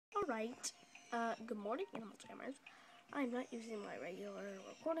Alright, good morning, animal jammers. I'm not using my regular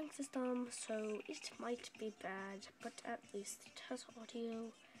recording system, so it might be bad, but at least it has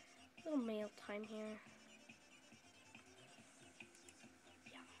audio. Little mail time here.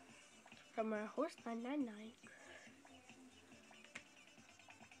 Yeah. From our horse 999.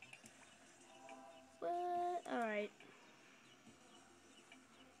 What? Alright.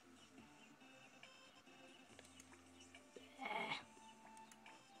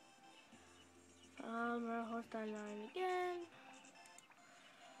 Our horse 999 again.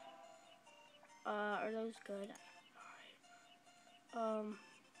 Are those good? Alright.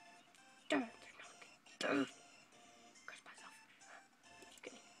 They're not good. Curse myself. Just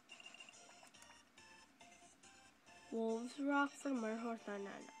kidding. Wolves Rock from our horse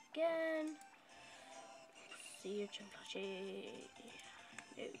 999 again. See your Chimplashi.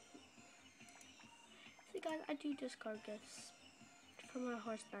 No. See guys, I do discard gifts from our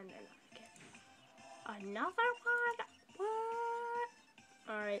horse 999 again. Another one? What?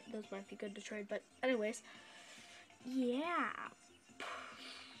 Alright, those might be good to trade, but anyways. Yeah.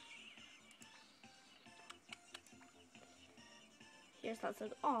 Here's that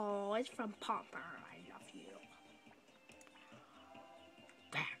song. Oh, it's from Pomper. I love you.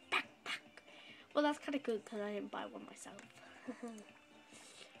 Back. Well, that's kind of good because I didn't buy one myself.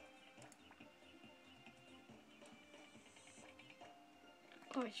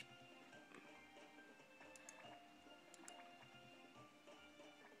 Gosh.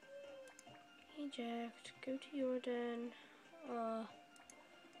 Eject. Go to Jordan.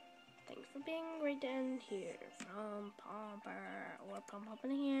 Thanks for being great in here from Pomper or Pomper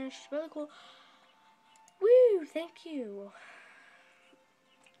in here. She's really cool. Woo! Thank you.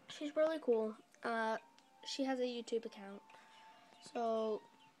 She's really cool. She has a YouTube account. So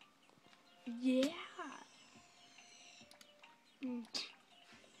yeah.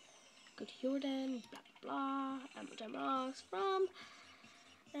 Go to Jordan. Blah blah. Mailtime rocks from.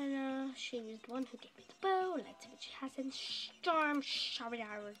 And she was the one who gave me the bow. Let's see what she has in Storm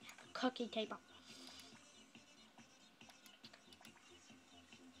Shower Cookie Table.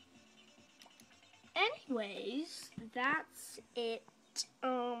 Anyways, that's it.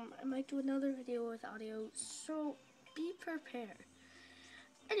 I might do another video with audio, so be prepared.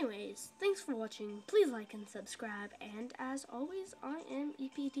 Anyways, thanks for watching. Please like and subscribe. And as always, I am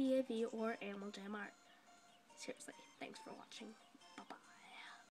EPDAV or Animal Jam Art. Seriously, thanks for watching.